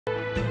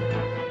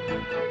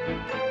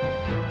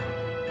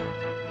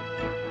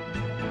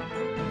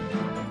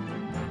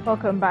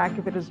Welcome back.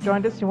 If it has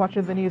joined us, you're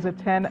watching the news at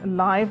 10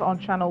 live on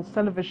Channels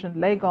Television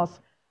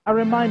Lagos. A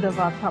reminder of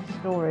our top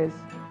stories.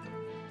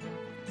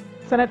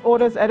 Senate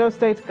orders Edo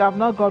State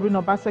Governor Godwin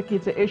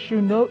Obaseki to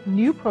issue no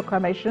new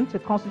proclamation to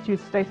constitute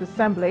State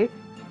Assembly,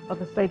 but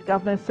the State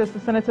Governor insists the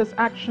Senator's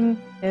action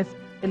is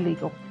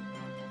illegal.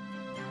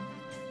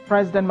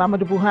 President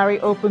Muhammadu Buhari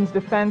opens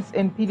defense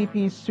in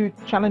PDP's suit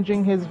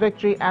challenging his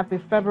victory at the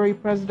February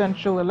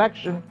presidential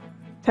election,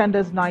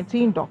 tenders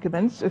 19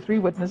 documents, 3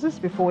 witnesses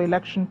before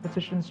Election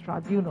Petitions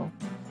Tribunal.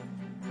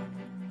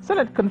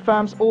 Senate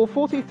confirms all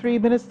 43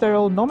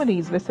 ministerial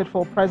nominees listed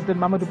for President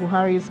Muhammadu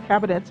Buhari's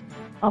cabinet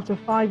after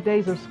 5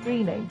 days of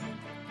screening.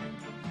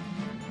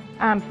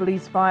 And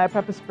police fire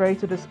pepper spray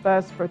to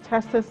disperse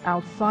protesters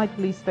outside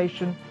police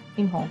station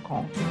in Hong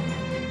Kong.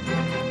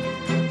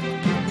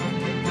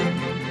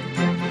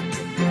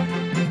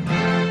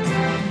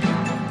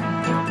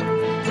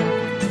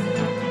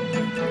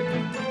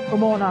 For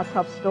more on our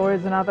top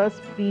stories and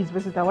others, please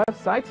visit our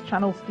website,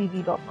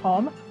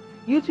 channelstv.com.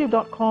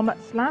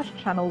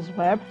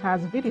 YouTube.com/channelsweb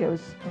has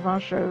videos of our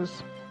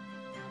shows.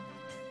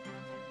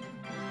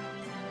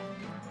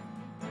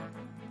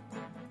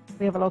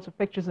 We have a lot of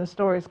pictures and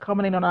stories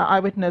coming in on our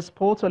eyewitness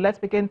portal. Let's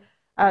begin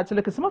to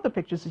look at some of the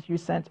pictures that you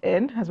sent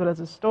in, as well as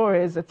the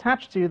stories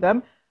attached to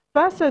them.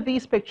 First are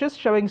these pictures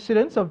showing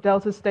students of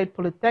Delta State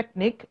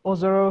Polytechnic,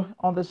 Ozoro,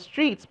 on the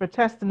streets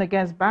protesting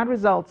against bad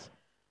results.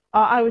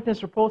 Our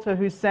eyewitness reporter,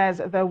 who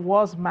says there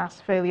was mass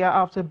failure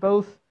after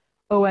both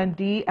OND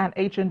and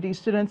HND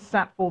students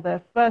sat for their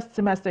first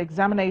semester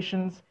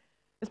examinations,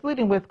 is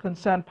pleading with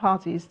concerned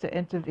parties to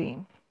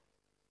intervene.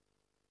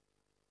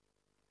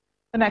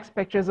 The next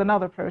picture is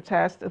another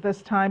protest,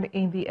 this time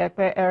in the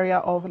Ekpe area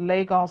of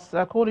Lagos.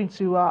 According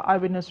to our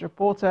eyewitness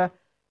reporter,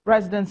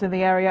 residents in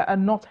the area are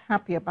not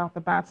happy about the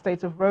bad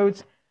state of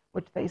roads,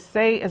 which they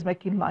say is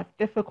making life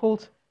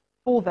difficult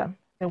for them.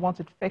 They want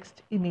it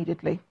fixed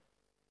immediately.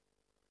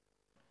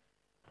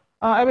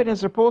 Our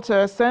eyewitness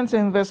reporter sent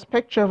in this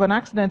picture of an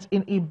accident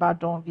in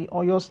Ibadan, the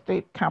Oyo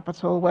State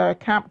capital, where a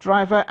cab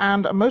driver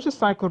and a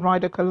motorcycle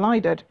rider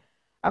collided.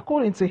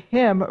 According to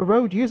him,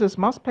 road users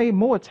must pay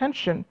more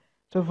attention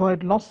to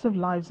avoid loss of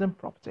lives and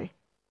property.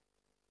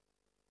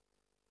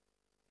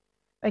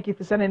 Thank you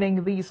for sending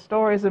in these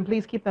stories, and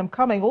please keep them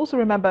coming. Also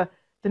remember to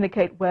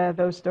indicate where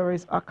those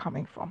stories are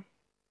coming from.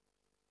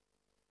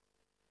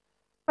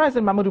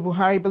 President Muhammadu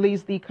Buhari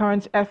believes the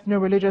current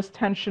ethno-religious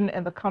tension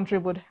in the country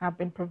would have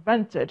been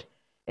prevented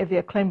if the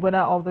acclaimed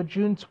winner of the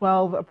June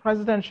 12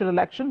 presidential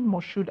election,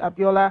 Moshood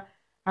Abiola,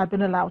 had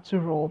been allowed to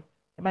rule.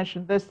 He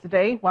mentioned this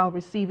today while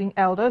receiving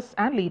elders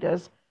and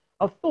leaders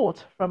of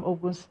thought from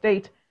Ogun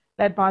State,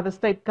 led by the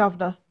state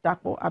governor,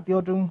 Dapo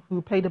Abiodun,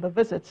 who paid him a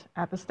visit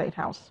at the State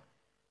House.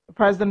 The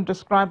president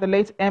described the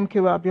late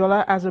MK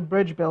Abiola as a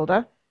bridge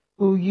builder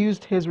who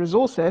used his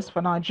resources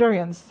for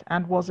Nigerians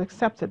and was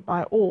accepted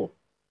by all.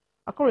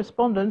 Our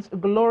correspondent,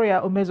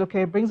 Gloria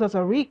Omezoke, brings us a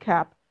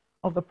recap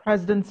of the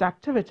president's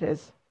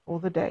activities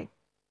for the day.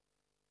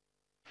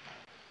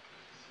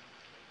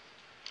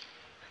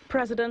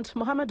 President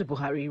Muhammadu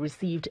Buhari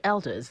received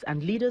elders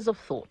and leaders of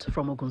thought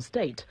from Ogun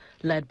State,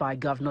 led by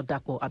Governor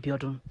Dapo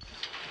Abiodun.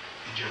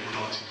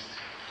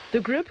 The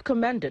group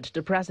commended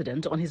the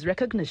president on his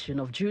recognition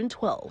of June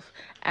 12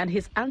 and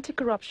his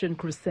anti-corruption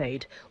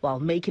crusade while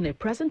making a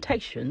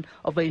presentation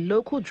of a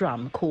local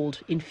drum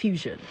called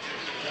Infusion.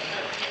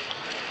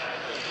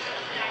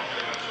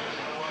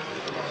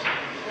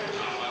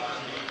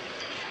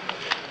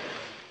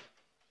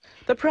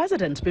 The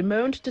president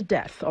bemoaned the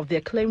death of the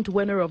acclaimed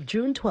winner of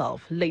June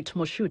 12, late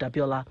Moshood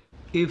Abiola.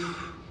 If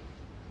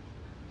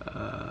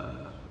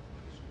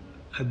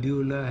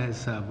Abiola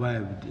has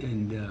survived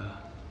and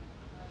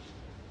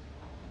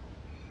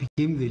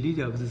became the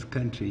leader of this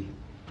country,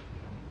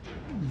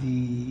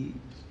 the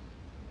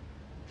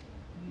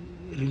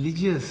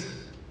religious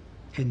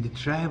and the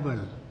tribal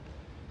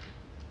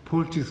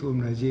politics of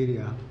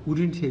Nigeria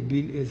wouldn't have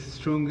been as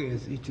strong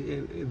as it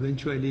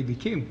eventually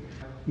became.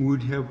 We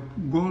would have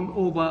gone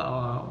over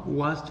our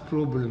worst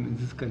problem in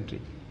this country.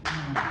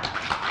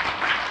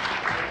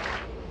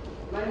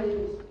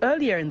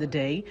 Earlier in the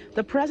day,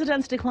 the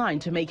president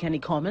declined to make any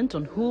comment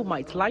on who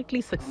might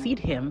likely succeed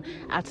him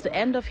at the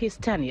end of his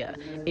tenure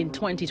in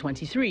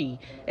 2023,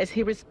 as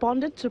he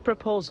responded to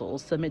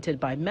proposals submitted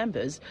by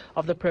members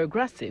of the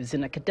progressives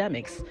and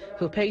academics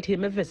who paid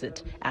him a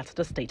visit at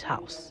the State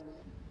House.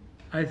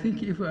 I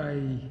think if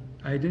I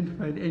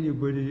identified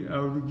anybody, I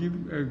would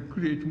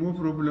create more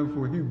problem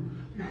for him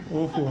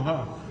or for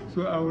her.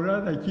 So I would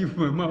rather keep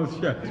my mouth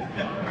shut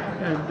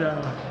and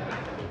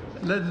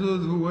let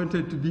those who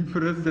wanted to be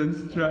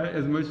presidents try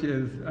as much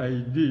as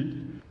I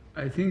did.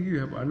 I think you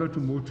have a lot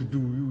more to do,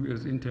 you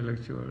as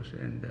intellectuals,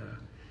 and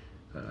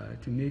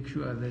to make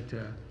sure that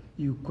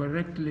you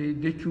correctly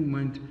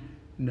document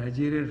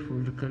Nigerian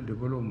political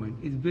development.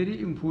 It's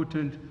very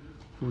important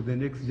for the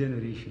next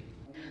generation.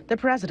 The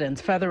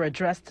president further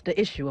addressed the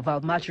issue of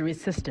our Almajiri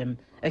system,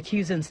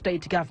 accusing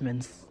state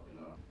governments.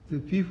 The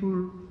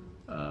people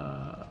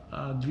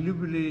are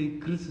deliberately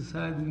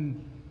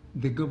criticizing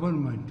the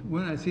government,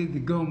 when I say the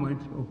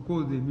government, of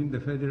course they mean the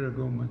federal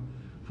government,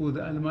 for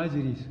the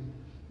Almajiris.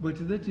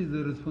 But that is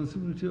the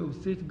responsibility of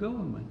state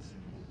governments,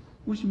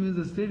 which means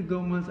the state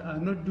governments are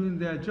not doing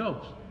their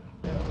jobs.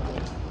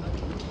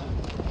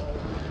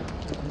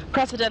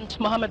 President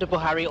Muhammadu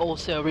Buhari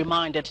also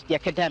reminded the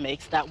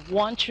academics that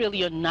 1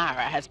 trillion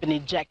naira has been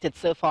injected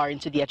so far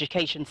into the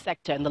education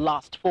sector in the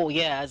last 4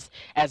 years,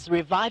 as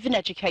reviving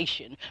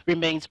education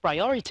remains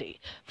priority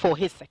for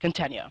his second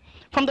tenure.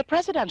 From the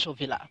presidential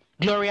villa,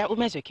 Gloria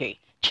Umezuke,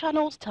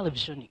 Channels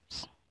Television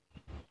News.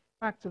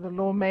 Back to the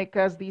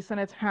lawmakers, the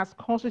Senate has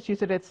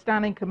constituted its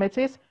standing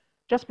committees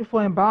just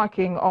before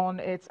embarking on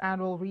its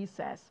annual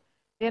recess.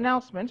 The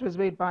announcement was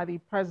made by the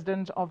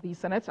President of the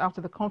Senate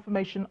after the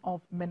confirmation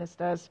of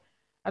ministers.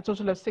 A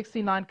total of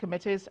 69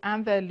 committees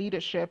and their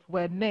leadership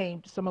were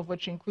named, some of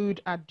which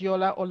include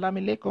Adiola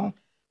Olamilekun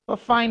for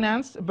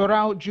Finance,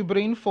 Barau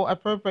Jubrin for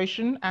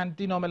Appropriation, and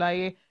Dino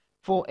Melaye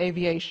for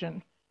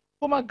Aviation.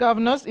 Former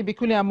governors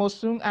Ibikuli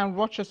Amosun and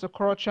Rochester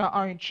Okorocha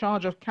are in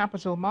charge of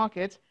capital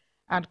markets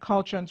and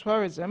culture and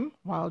tourism,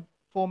 while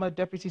former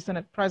Deputy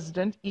Senate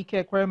President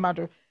Ike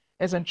Ekweremadu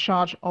is in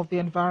charge of the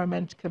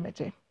Environment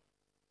Committee.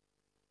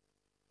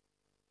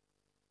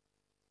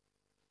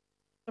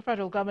 The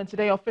federal government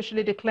today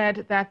officially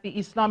declared that the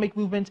Islamic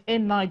movement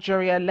in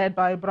Nigeria, led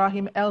by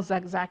Ibrahim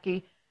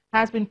El-Zakzaki,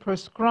 has been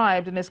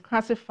proscribed and is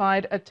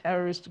classified a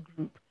terrorist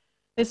group.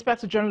 The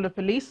Inspector General of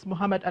Police,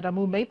 Muhammad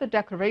Adamu, made the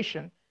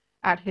declaration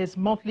at his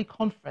monthly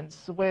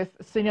conference with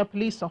senior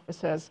police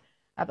officers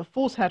at the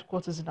force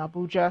headquarters in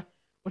Abuja,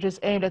 which is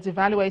aimed at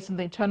evaluating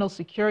the internal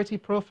security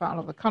profile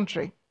of the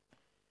country.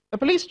 The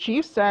police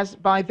chief says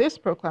by this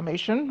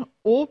proclamation,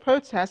 all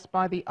protests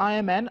by the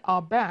IMN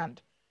are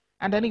banned,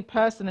 and any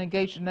person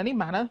engaged in any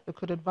manner that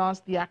could advance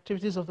the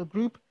activities of the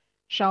group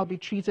shall be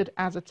treated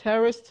as a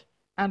terrorist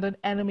and an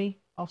enemy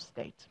of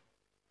state.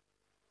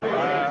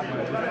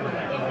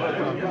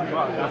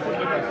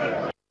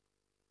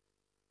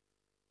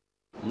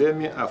 Let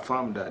me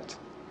affirm that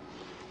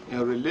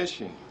in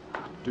relation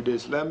to the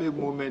Islamic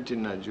movement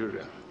in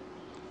Nigeria,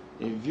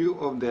 in view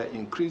of their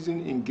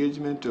increasing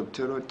engagement of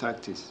terror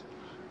tactics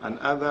and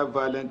other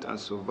violent and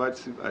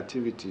subversive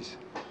activities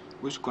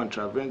which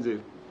contravene the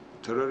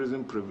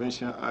Terrorism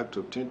Prevention Act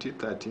of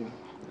 2013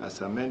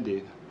 as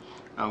amended,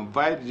 and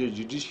violate the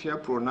judicial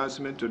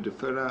pronouncement of the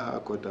Federal High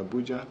Court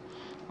Abuja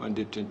on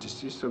the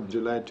 26th of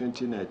July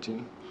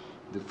 2019,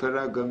 the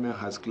federal government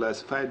has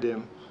classified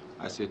them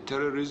as a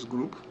terrorist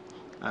group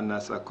and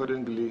has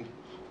accordingly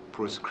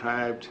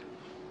proscribed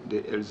the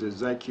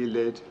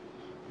El-Zakzaki-led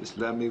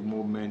Islamic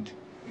movement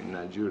in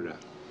Nigeria.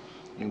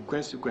 In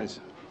consequence,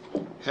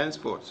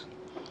 henceforth,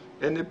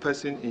 any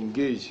person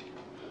engaged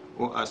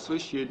or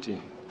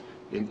associating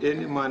in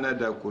any manner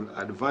that could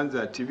advance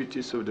the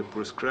activities of the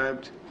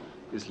proscribed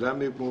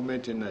Islamic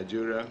movement in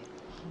Nigeria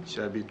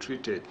shall be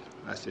treated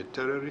as a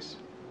terrorist,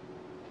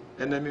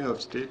 enemy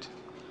of state,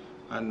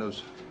 and a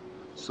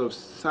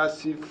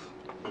subversive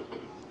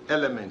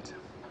element,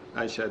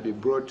 and shall be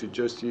brought to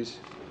justice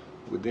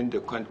within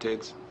the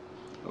context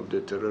of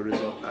the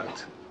Terrorism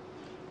Act.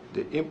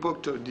 The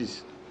impact of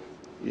this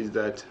is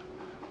that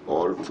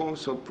all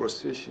forms of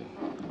procession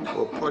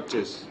or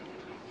protest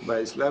by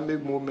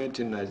Islamic movement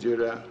in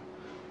Nigeria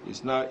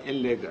is now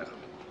illegal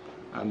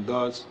and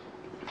thus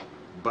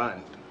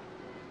banned.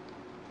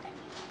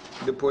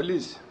 The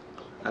police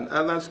and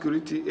other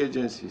security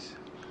agencies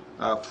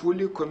are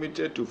fully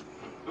committed to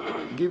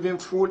giving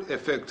full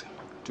effect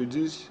to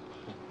this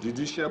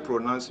judicial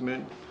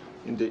pronouncement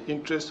in the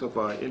interest of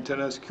our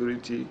internal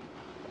security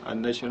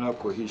and national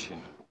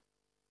cohesion.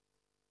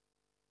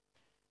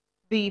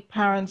 The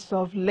parents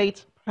of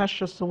late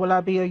Precious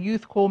Owolabi, a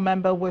youth corps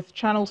member with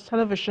Channels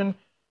Television,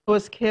 who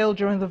was killed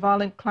during the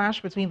violent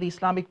clash between the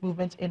Islamic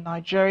movement in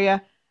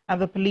Nigeria and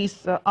the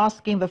police, are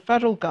asking the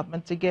federal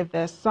government to give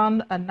their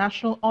son a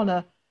national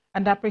honor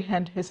and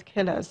apprehend his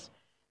killers.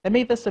 They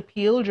made this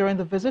appeal during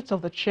the visit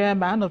of the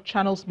chairman of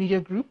Channels Media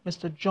Group,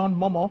 Mr. John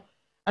Momo,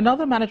 and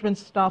other management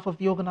staff of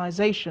the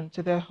organization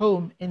to their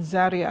home in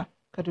Zaria,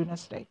 Kaduna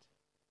State.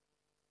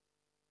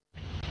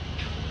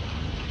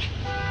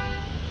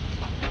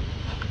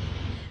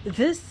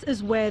 This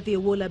is where the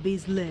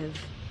Owolabis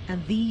live,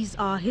 and these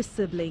are his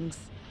siblings.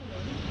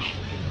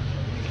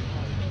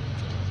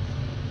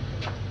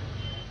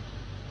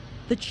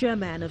 The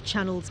chairman of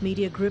Channels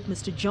Media Group,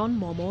 Mr. John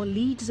Momo,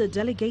 leads a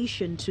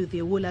delegation to the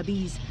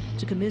Owolabis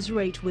to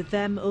commiserate with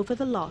them over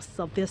the loss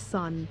of their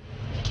son.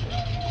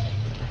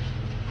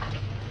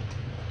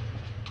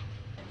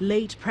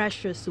 Late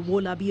Precious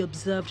Owolabi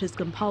observed his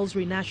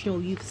compulsory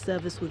national youth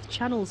service with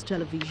Channels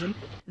Television.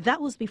 That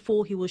was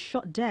before he was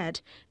shot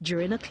dead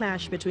during a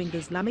clash between the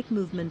Islamic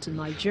movement in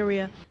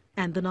Nigeria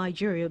and the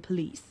Nigeria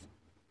police.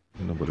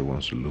 Nobody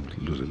wants to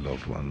lose a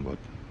loved one, but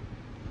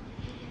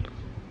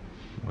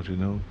you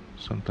know,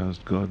 sometimes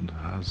God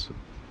has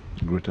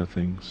greater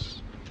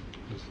things.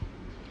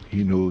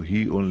 He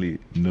only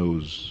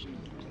knows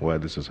why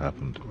this has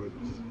happened,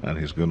 and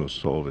he's going to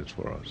solve it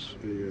for us.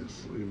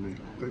 Yes, amen.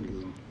 Thank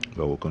you.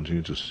 But we'll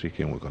continue to seek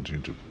him, we'll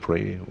continue to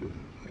pray, you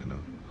know.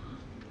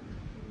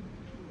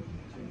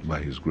 by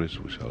His grace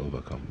we shall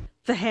overcome.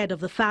 The head of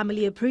the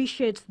family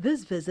appreciates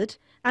this visit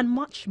and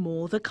much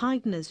more the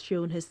kindness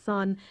shown his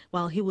son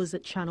while he was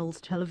at Channels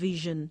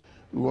Television.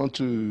 We want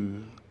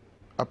to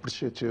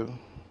appreciate you,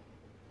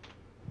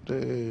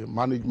 the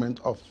management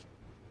of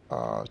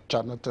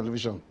Channel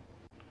Television,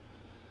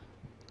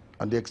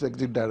 and the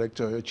executive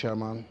director, your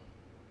chairman.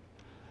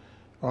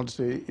 I want to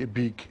say a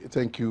big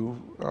thank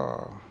you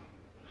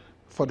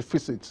for the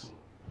visit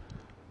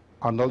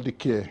and all the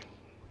care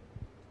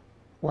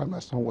while my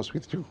son was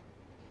with you.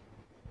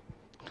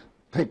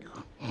 Thank you.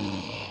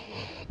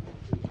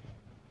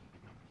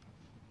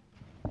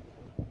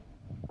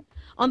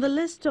 On the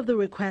list of the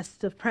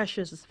requests of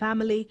Precious's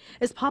family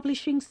is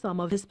publishing some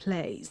of his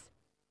plays.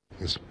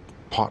 His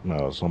partner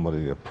or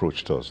somebody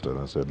approached us and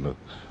I said, look,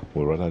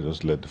 we'll rather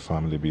just let the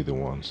family be the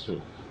ones.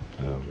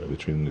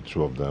 Between the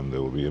two of them, they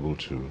will be able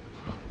to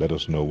let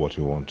us know what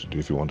you want to do.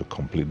 If you want to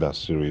complete that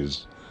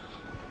series,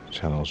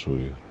 Channels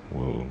will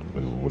be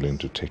willing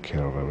to take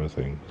care of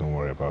everything. Don't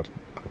worry about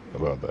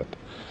that.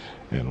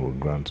 And we'll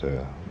grant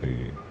the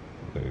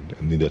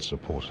needed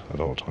support at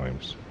all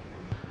times.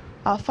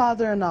 Our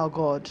Father and our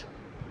God,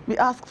 we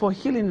ask for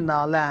healing in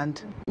our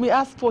land. We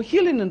ask for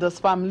healing in this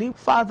family.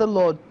 Father,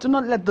 Lord, do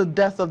not let the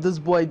death of this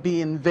boy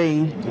be in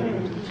vain.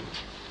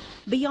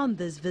 Beyond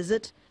this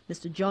visit,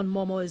 Mr. John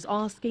Momo is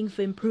asking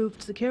for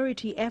improved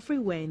security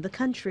everywhere in the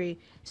country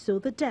so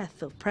the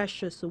death of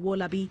Precious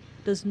Owolabi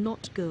does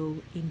not go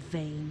in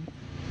vain.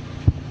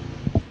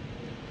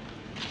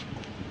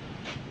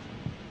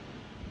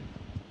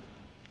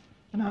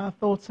 And our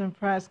thoughts and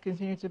prayers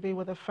continue to be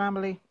with the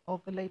family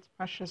of the late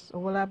Precious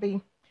Owolabi.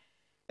 In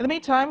the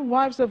meantime,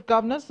 wives of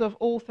governors of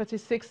all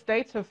 36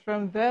 states have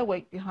thrown their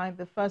weight behind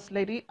the First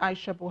Lady,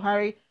 Aisha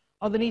Buhari,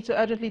 on the need to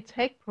urgently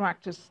take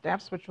proactive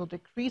steps which will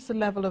decrease the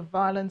level of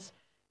violence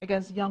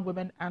against young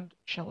women and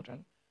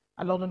children.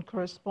 Our London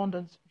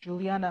correspondent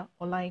Juliana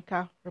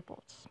Olainka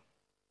reports.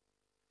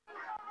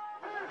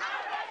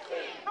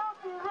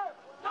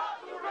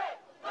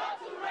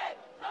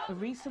 A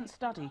recent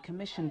study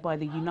commissioned by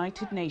the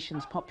United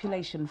Nations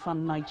Population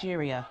Fund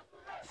Nigeria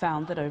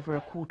found that over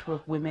a quarter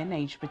of women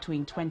aged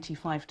between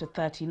 25 to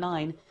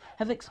 39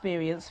 have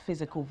experienced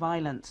physical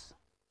violence.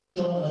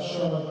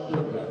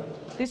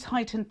 This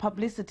heightened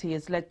publicity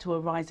has led to a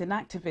rise in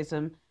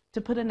activism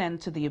to put an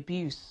end to the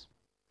abuse.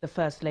 The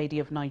First Lady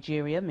of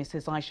Nigeria,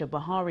 Mrs. Aisha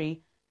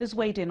Buhari, has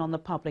weighed in on the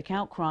public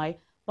outcry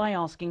by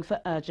asking for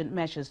urgent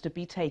measures to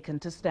be taken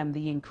to stem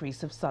the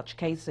increase of such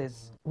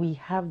cases. We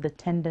have the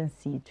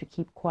tendency to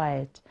keep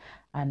quiet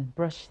and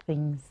brush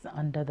things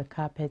under the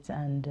carpet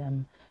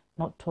and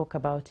not talk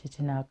about it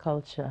in our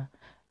culture,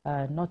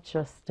 not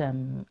just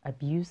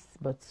abuse,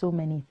 but so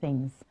many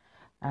things.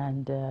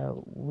 And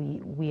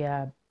we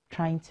are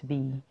trying to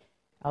be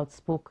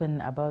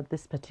outspoken about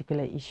this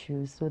particular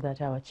issue so that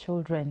our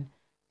children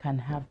can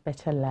have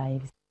better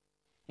lives.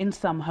 In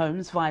some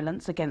homes,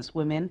 violence against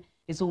women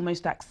is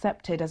almost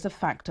accepted as a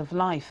fact of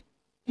life.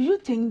 Do you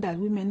think that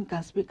women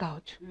can speak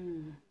out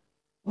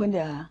when they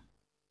are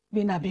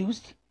being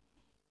abused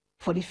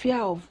for the fear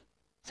of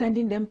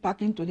sending them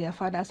back into their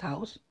father's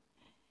house?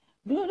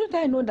 Don't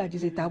I know that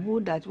it's a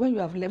taboo that when you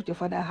have left your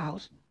father's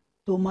house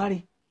to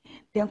marry,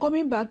 then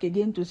coming back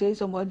again to say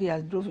somebody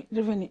has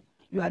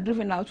you are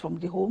driven out from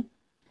the home?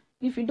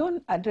 If you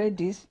don't address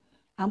this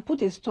and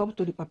put a stop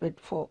to the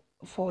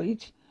for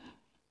it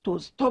to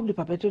stop the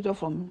perpetrator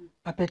from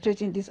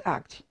perpetrating this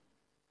act,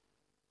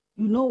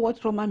 you know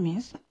what trauma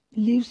means?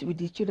 Lives with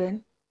the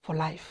children for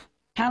life.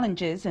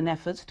 Challenges in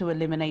efforts to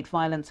eliminate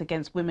violence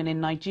against women in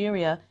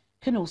Nigeria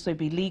can also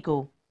be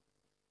legal.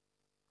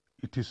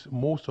 It is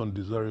most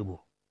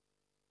undesirable.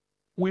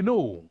 We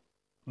know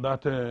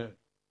that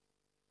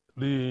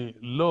the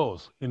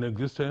laws in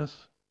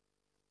existence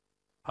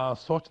are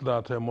such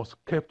that must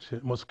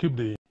keep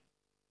the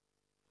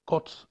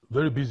courts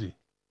very busy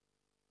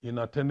in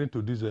attending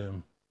to these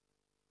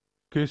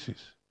cases.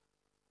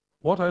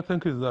 What I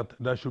think is that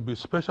there should be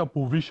special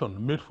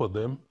provision made for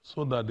them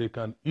so that they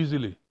can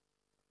easily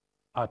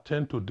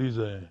attend to these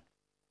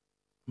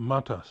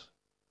matters.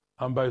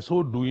 And by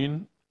so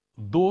doing,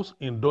 those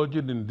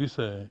indulging in these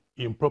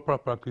improper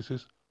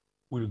practices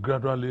will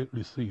gradually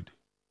recede.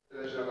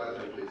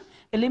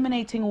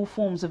 Eliminating all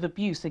forms of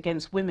abuse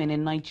against women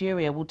in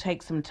Nigeria will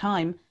take some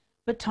time,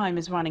 but time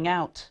is running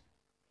out.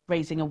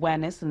 Raising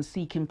awareness and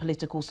seeking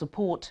political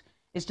support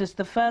is just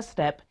the first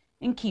step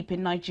in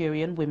keeping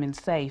Nigerian women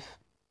safe.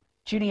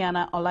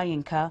 Juliana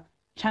Olainka,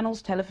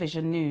 Channels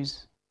Television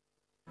News.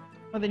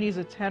 When the news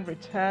at 10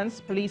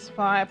 returns, police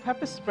fire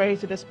pepper spray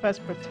to disperse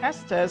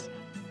protesters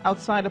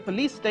outside a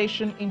police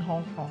station in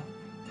Hong Kong.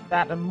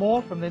 That and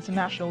more from the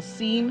international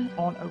scene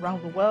on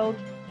Around the World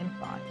in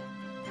 5.